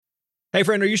Hey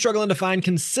friend, are you struggling to find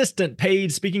consistent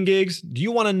paid speaking gigs? Do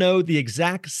you want to know the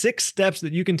exact 6 steps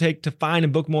that you can take to find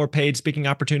and book more paid speaking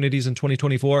opportunities in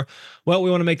 2024? Well,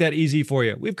 we want to make that easy for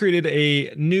you. We've created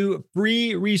a new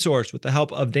free resource with the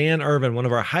help of Dan Irvin, one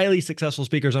of our highly successful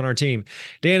speakers on our team.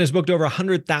 Dan has booked over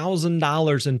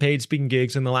 $100,000 in paid speaking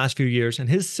gigs in the last few years, and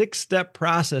his 6-step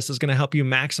process is going to help you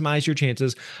maximize your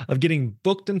chances of getting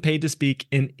booked and paid to speak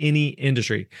in any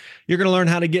industry. You're going to learn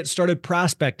how to get started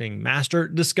prospecting, master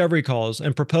discovery calls,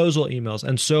 and proposal emails,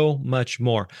 and so much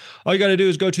more. All you got to do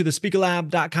is go to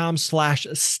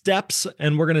thespeakerlab.com/steps,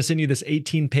 and we're going to send you this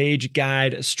 18-page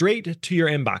guide straight to your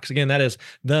inbox. Again, that is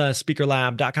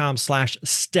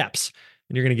thespeakerlab.com/steps,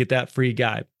 and you're going to get that free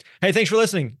guide. Hey, thanks for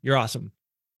listening. You're awesome.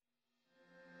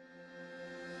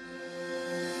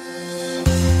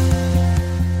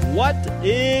 What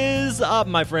is up,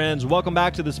 my friends? Welcome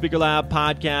back to the Speaker Lab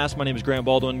podcast. My name is Grant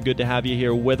Baldwin. Good to have you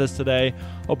here with us today.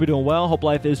 Hope you're doing well. Hope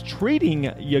life is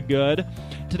treating you good.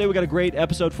 Today we got a great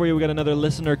episode for you. We got another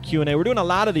listener Q&A. We're doing a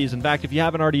lot of these. In fact, if you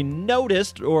haven't already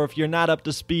noticed, or if you're not up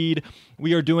to speed,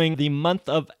 we are doing the month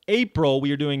of April.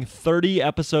 We are doing 30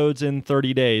 episodes in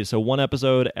 30 days. So one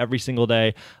episode every single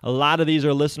day. A lot of these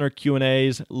are listener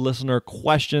Q&As, listener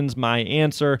questions, my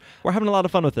answer. We're having a lot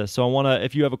of fun with this. So I want to,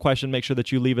 if you have a question, make sure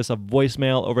that you leave us a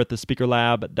voicemail over at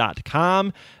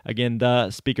thespeakerlab.com. Again,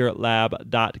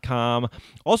 thespeakerlab.com.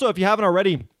 Also, if you haven't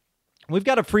already, we've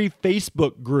got a free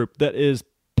Facebook group that is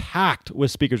packed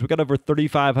with speakers. We've got over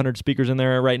 3,500 speakers in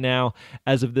there right now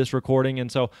as of this recording.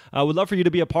 And so I would love for you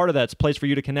to be a part of that. It's a place for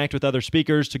you to connect with other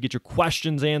speakers, to get your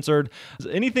questions answered.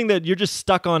 Anything that you're just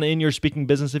stuck on in your speaking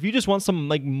business, if you just want some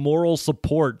like moral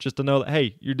support, just to know that,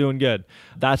 hey, you're doing good,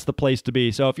 that's the place to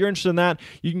be. So if you're interested in that,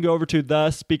 you can go over to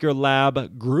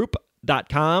thespeakerlabgroup.com,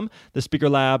 Again,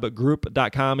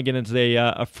 it's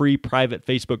a free private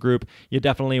Facebook group you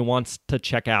definitely want to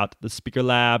check out,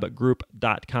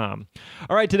 thespeakerlabgroup.com.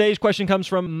 All right, today's question comes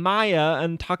from Maya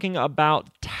and talking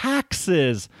about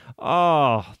taxes.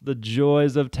 Oh, the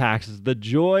joys of taxes, the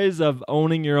joys of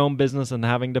owning your own business and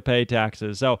having to pay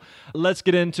taxes. So let's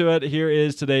get into it. Here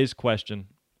is today's question.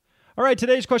 All right,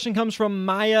 today's question comes from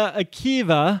Maya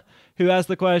Akiva, who asked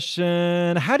the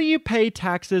question, how do you pay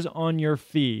taxes on your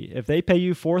fee? If they pay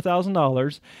you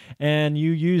 $4,000 and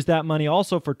you use that money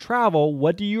also for travel,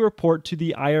 what do you report to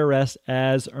the IRS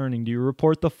as earning? Do you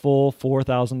report the full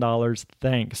 $4,000?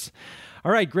 Thanks.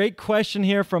 All right, great question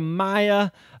here from Maya.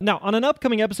 Now, on an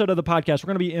upcoming episode of the podcast, we're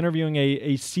going to be interviewing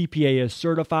a CPA, a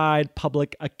certified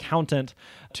public accountant,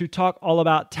 to talk all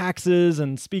about taxes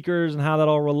and speakers and how that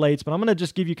all relates. But I'm going to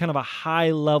just give you kind of a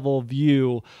high-level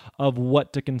view of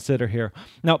what to consider here.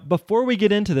 Now, before we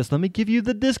get into this, let me give you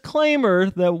the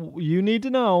disclaimer that you need to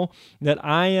know that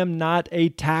I am not a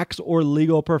tax or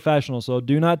legal professional. So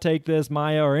do not take this,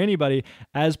 Maya or anybody,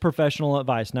 as professional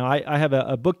advice. Now, I have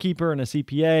a bookkeeper and a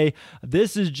CPA.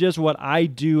 This is just what I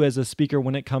do as a speaker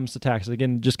when it comes to taxes.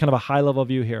 Again, just kind of a high-level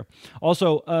view here.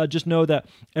 Also, just know that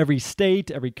every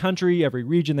state, every country, every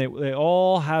region, they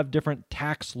all have different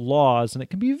tax laws, and it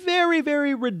can be very,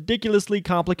 very ridiculously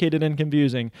complicated and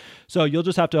confusing. So you'll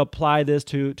just have to apply this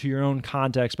to your own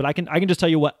context. But I can just tell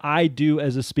you what I do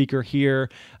as a speaker here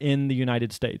in the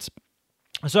United States.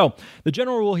 So the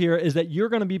general rule here is that you're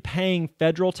going to be paying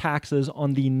federal taxes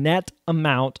on the net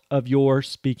amount of your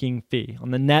speaking fee, on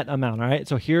the net amount, all right?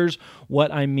 So here's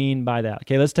what I mean by that.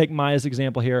 Okay, let's take Maya's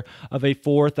example here of a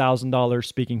 $4,000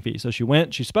 speaking fee. So she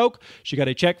went, she spoke, she got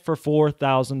a check for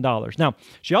 $4,000. Now,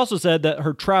 she also said that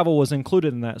her travel was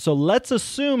included in that. So let's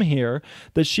assume here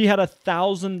that she had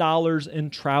 $1,000 in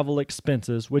travel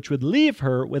expenses, which would leave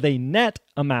her with a net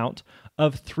amount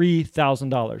of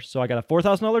 $3,000. So I got a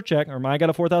 $4,000 check, or Maya got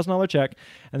a $4,000 check,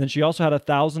 and then she also had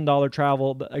 $1,000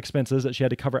 travel expenses that she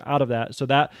had to cover out of that. So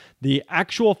that the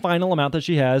actual final amount that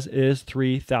she has is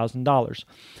 $3,000.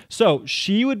 So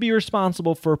she would be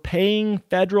responsible for paying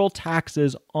federal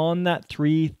taxes on that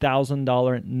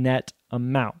 $3,000 net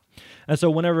amount. And so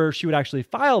whenever she would actually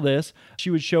file this, she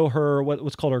would show her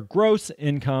what's called her gross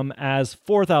income as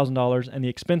 $4,000 and the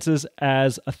expenses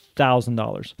as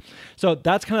 $1,000. So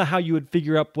that's kind of how you would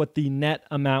figure out what the net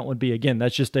amount would be. Again,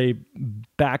 that's just a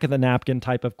back of the napkin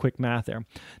type of quick math there.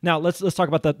 Now let's talk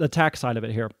about the tax side of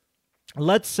it here.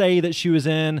 Let's say that she was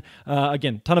in,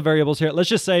 again, ton of variables here. Let's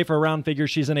just say for round figures,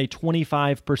 she's in a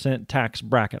 25% tax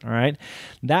bracket, all right?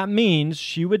 That means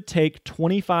she would take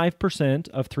 25%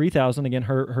 of $3,000, again,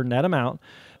 her net amount,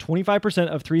 25%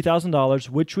 of $3,000,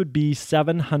 which would be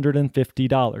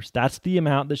 $750. That's the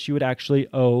amount that she would actually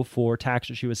owe for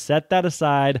taxes. She would set that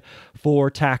aside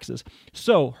for taxes.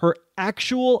 So her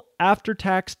actual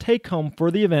after-tax take-home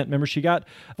for the event. Remember, she got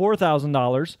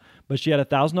 $4,000, but she had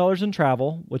 $1,000 in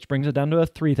travel, which brings it down to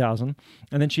 $3,000.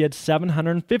 And then she had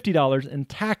 $750 in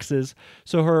taxes.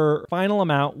 So her final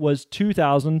amount was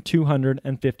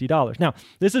 $2,250. Now,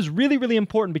 this is really, really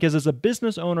important because as a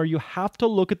business owner, you have to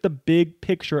look at the big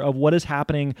picture of what is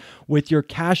happening with your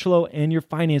cash flow and your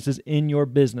finances in your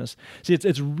business. See,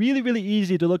 it's really, really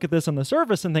easy to look at this on the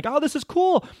surface and think, oh, this is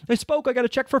cool. I got a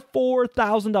check for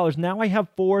 $4,000. Now I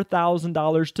have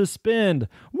 $4,000 to spend.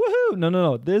 Woohoo!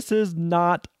 No. This is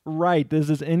not right. This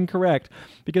is incorrect.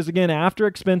 Because again, after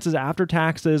expenses, after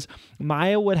taxes,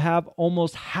 Maya would have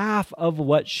almost half of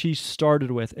what she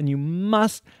started with. And you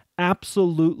must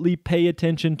absolutely pay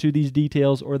attention to these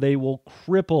details or they will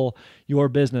cripple your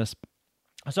business.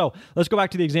 So let's go back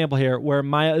to the example here where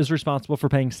Maya is responsible for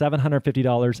paying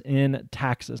 $750 in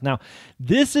taxes. Now,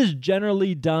 this is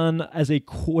generally done as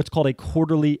what's called a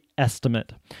quarterly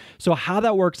estimate. So how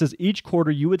that works is each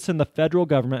quarter you would send the federal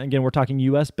government, again, we're talking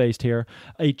US based here,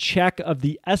 a check of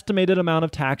the estimated amount of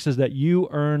taxes that you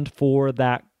earned for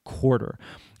that quarter.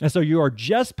 And so you are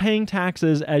just paying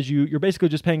taxes you're basically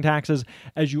just paying taxes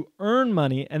as you earn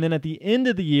money. And then at the end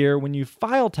of the year, when you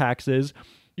file taxes,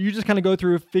 you just kind of go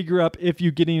through, figure up if you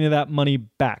get any of that money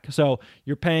back. So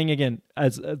you're paying, again,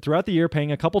 as throughout the year,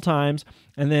 paying a couple times.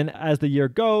 And then as the year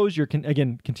goes, you're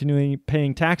continuing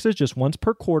paying taxes just once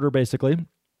per quarter, basically.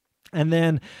 And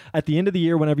then at the end of the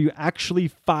year, whenever you actually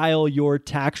file your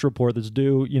tax report that's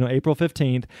due, April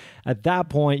 15th, at that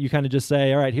point, you kind of just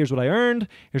say, all right, here's what I earned.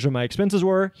 Here's what my expenses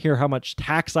were. Here, how much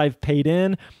tax I've paid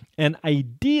in. And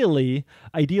ideally,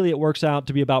 it works out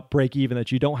to be about break even,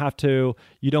 that you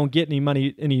don't get any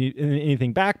money,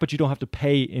 anything back, but you don't have to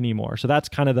pay anymore. So that's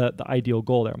kind of the ideal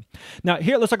goal there. Now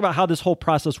here, let's talk about how this whole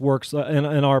process works in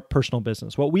our personal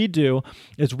business. What we do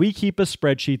is we keep a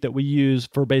spreadsheet that we use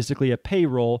for basically a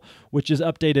payroll, which is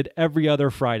updated every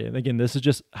other Friday. And again, this is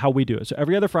just how we do it. So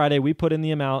every other Friday, we put in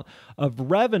the amount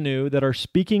of revenue that our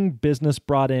speaking business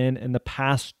brought in the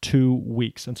past 2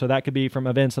 weeks. And so that could be from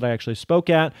events that I actually spoke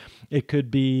at. It could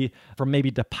be from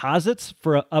maybe deposits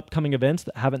for upcoming events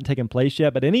that haven't taken place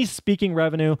yet. But any speaking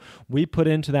revenue, we put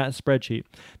into that spreadsheet.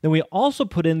 Then we also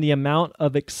put in the amount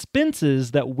of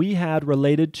expenses that we had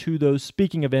related to those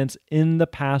speaking events in the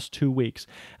past 2 weeks.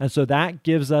 And so that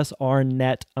gives us our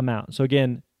net amount. So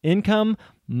again, income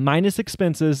minus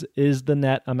expenses is the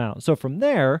net amount. So from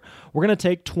there, we're going to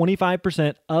take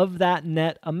 25% of that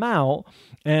net amount.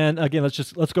 And again,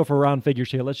 let's go for round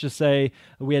figures here. Let's just say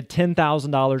we had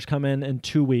 $10,000 come in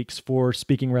 2 weeks for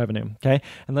speaking revenue. Okay.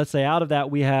 And let's say out of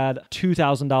that, we had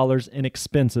 $2,000 in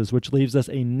expenses, which leaves us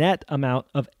a net amount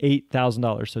of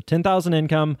 $8,000. So 10,000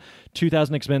 income,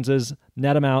 2,000 expenses,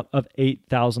 net amount of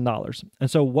 $8,000.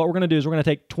 And so what we're going to do is we're going to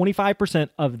take 25%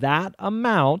 of that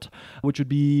amount, which would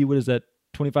be,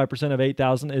 25% of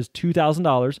 8,000 is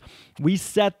 $2,000. We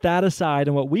set that aside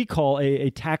in what we call a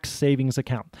tax savings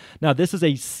account. Now, this is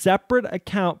a separate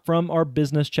account from our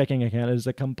business checking account. It is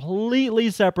a completely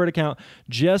separate account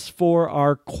just for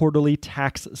our quarterly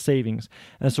tax savings.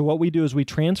 And so what we do is we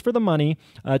transfer the money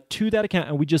to that account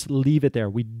and we just leave it there.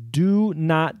 We do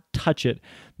not touch it.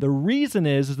 The reason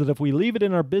is that if we leave it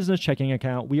in our business checking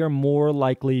account, we are more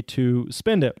likely to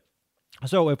spend it.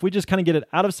 So if we just kind of get it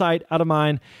out of sight, out of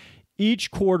mind,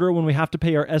 each quarter when we have to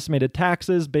pay our estimated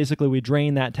taxes, basically we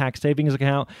drain that tax savings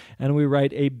account and we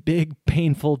write a big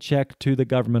painful check to the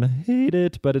government. I hate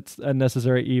it, but it's a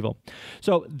necessary evil.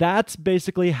 So that's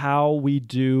basically how we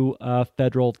do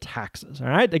federal taxes. All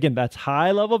right. Again, that's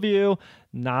high level view,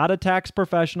 not a tax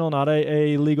professional, not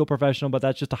a legal professional, but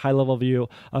that's just a high level view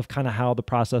of kind of how the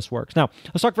process works. Now,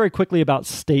 let's talk very quickly about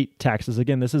state taxes.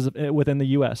 Again, this is within the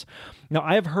US. Now,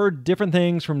 I have heard different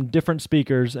things from different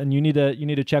speakers, and you need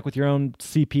to check with your own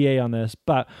CPA on this,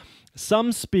 but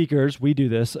some speakers, we do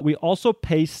this, we also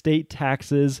pay state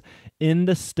taxes in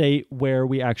the state where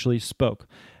we actually spoke.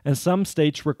 And some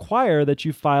states require that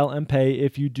you file and pay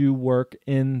if you do work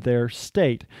in their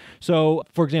state. So,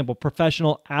 for example,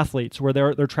 professional athletes where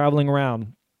they're traveling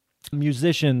around,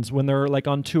 musicians when they're like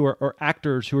on tour, or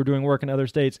actors who are doing work in other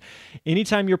states.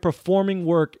 Anytime you're performing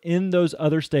work in those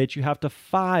other states, you have to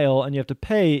file and you have to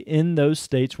pay in those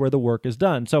states where the work is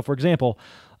done. So, for example,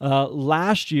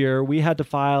 last year we had to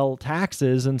file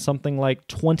taxes in something like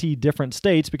 20 different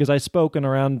states because I spoke in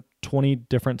around 20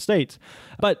 different states.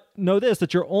 But know this,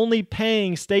 that you're only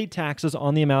paying state taxes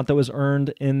on the amount that was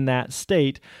earned in that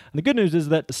state. And the good news is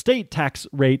that the state tax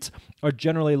rates are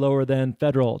generally lower than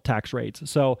federal tax rates.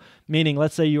 So meaning,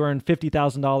 let's say you earn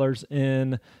 $50,000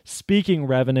 in speaking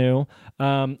revenue,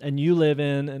 and you live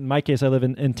in my case, I live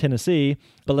in Tennessee,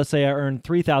 but let's say I earn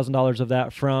 $3,000 of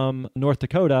that from North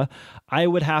Dakota, I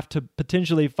would have to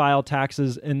potentially file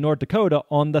taxes in North Dakota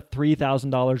on the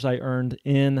 $3,000 I earned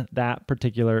in that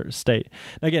particular state.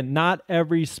 Now, again, not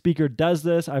every speaker does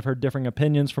this. I've heard differing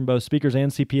opinions from both speakers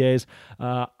and CPAs.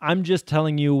 I'm just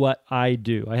telling you what I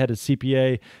do. I had a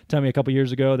CPA tell me a couple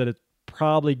years ago that it's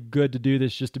probably good to do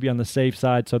this just to be on the safe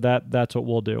side. So that's what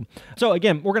we'll do. So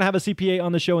again, we're going to have a CPA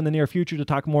on the show in the near future to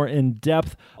talk more in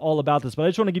depth all about this. But I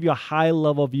just want to give you a high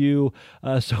level view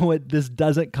so this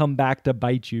doesn't come back to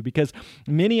bite you, because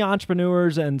many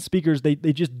entrepreneurs and speakers, they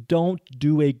just don't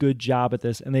do a good job at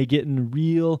this, and they get in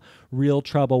real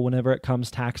trouble whenever it comes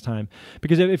tax time.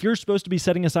 Because if you're supposed to be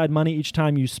setting aside money each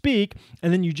time you speak,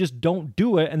 and then you just don't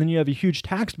do it, and then you have a huge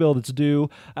tax bill that's due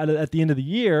at the end of the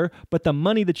year, but the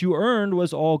money that you earned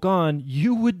was all gone,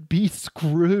 you would be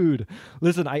screwed.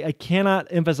 Listen, I cannot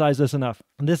emphasize this enough.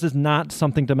 This is not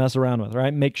something to mess around with,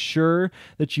 right? Make sure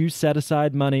that you set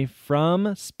aside money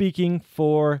from speaking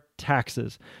for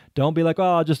taxes. Don't be like, oh,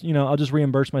 I'll just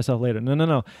reimburse myself later.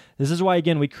 No. This is why,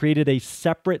 again, we created a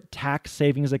separate tax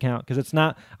savings account, because it's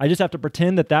not, I just have to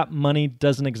pretend that money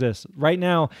doesn't exist. Right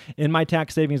now, in my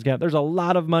tax savings account, there's a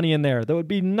lot of money in there that would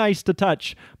be nice to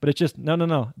touch, but it's just,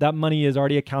 no. That money is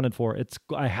already accounted for.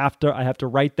 I have to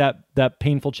write that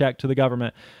painful check to the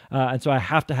government. And so I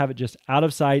have to have it just out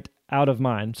of sight, out of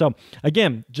mind. So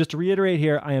again, just to reiterate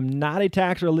here, I am not a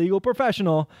tax or legal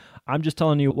professional. I'm just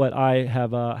telling you what I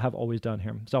have always done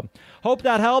here. So hope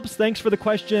that helps. Thanks for the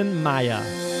question, Maya.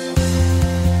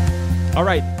 All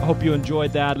right. I hope you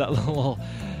enjoyed that little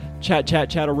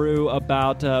chatteroo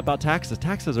about taxes.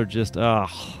 Taxes are just,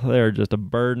 they're just a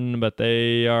burden, but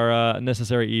they are a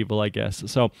necessary evil, I guess.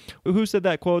 So who said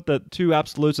that quote, that two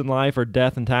absolutes in life are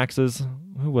death and taxes?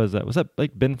 Who was that? Was that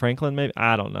like Ben Franklin maybe?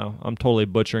 I don't know. I'm totally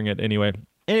butchering it anyway.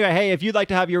 Anyway, hey, if you'd like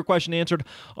to have your question answered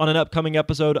on an upcoming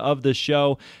episode of the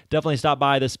show, definitely stop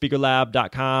by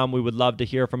thespeakerlab.com. We would love to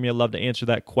hear from you, love to answer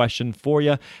that question for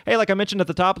you. Hey, like I mentioned at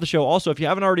the top of the show, also, if you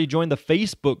haven't already joined the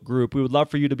Facebook group, we would love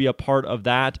for you to be a part of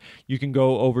that. You can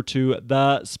go over to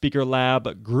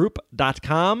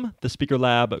thespeakerlabgroup.com,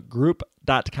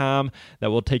 thespeakerlabgroup.com. That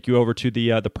will take you over to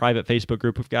the private Facebook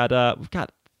group. We've got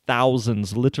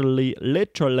thousands, literally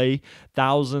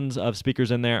thousands of speakers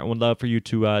in there, and would love for you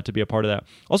to be a part of that.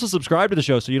 Also, subscribe to the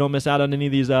show so you don't miss out on any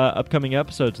of these upcoming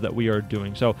episodes that we are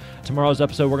doing. So tomorrow's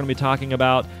episode, we're going to be talking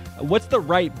about what's the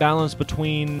right balance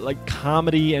between like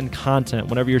comedy and content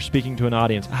whenever you're speaking to an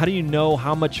audience. How do you know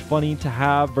how much funny to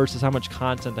have versus how much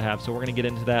content to have? So we're going to get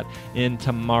into that in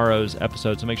tomorrow's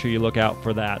episode, so make sure you look out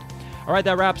for that. All right,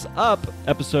 that wraps up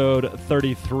episode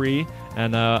 33.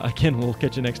 And again, we'll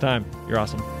catch you next time. You're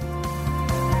awesome.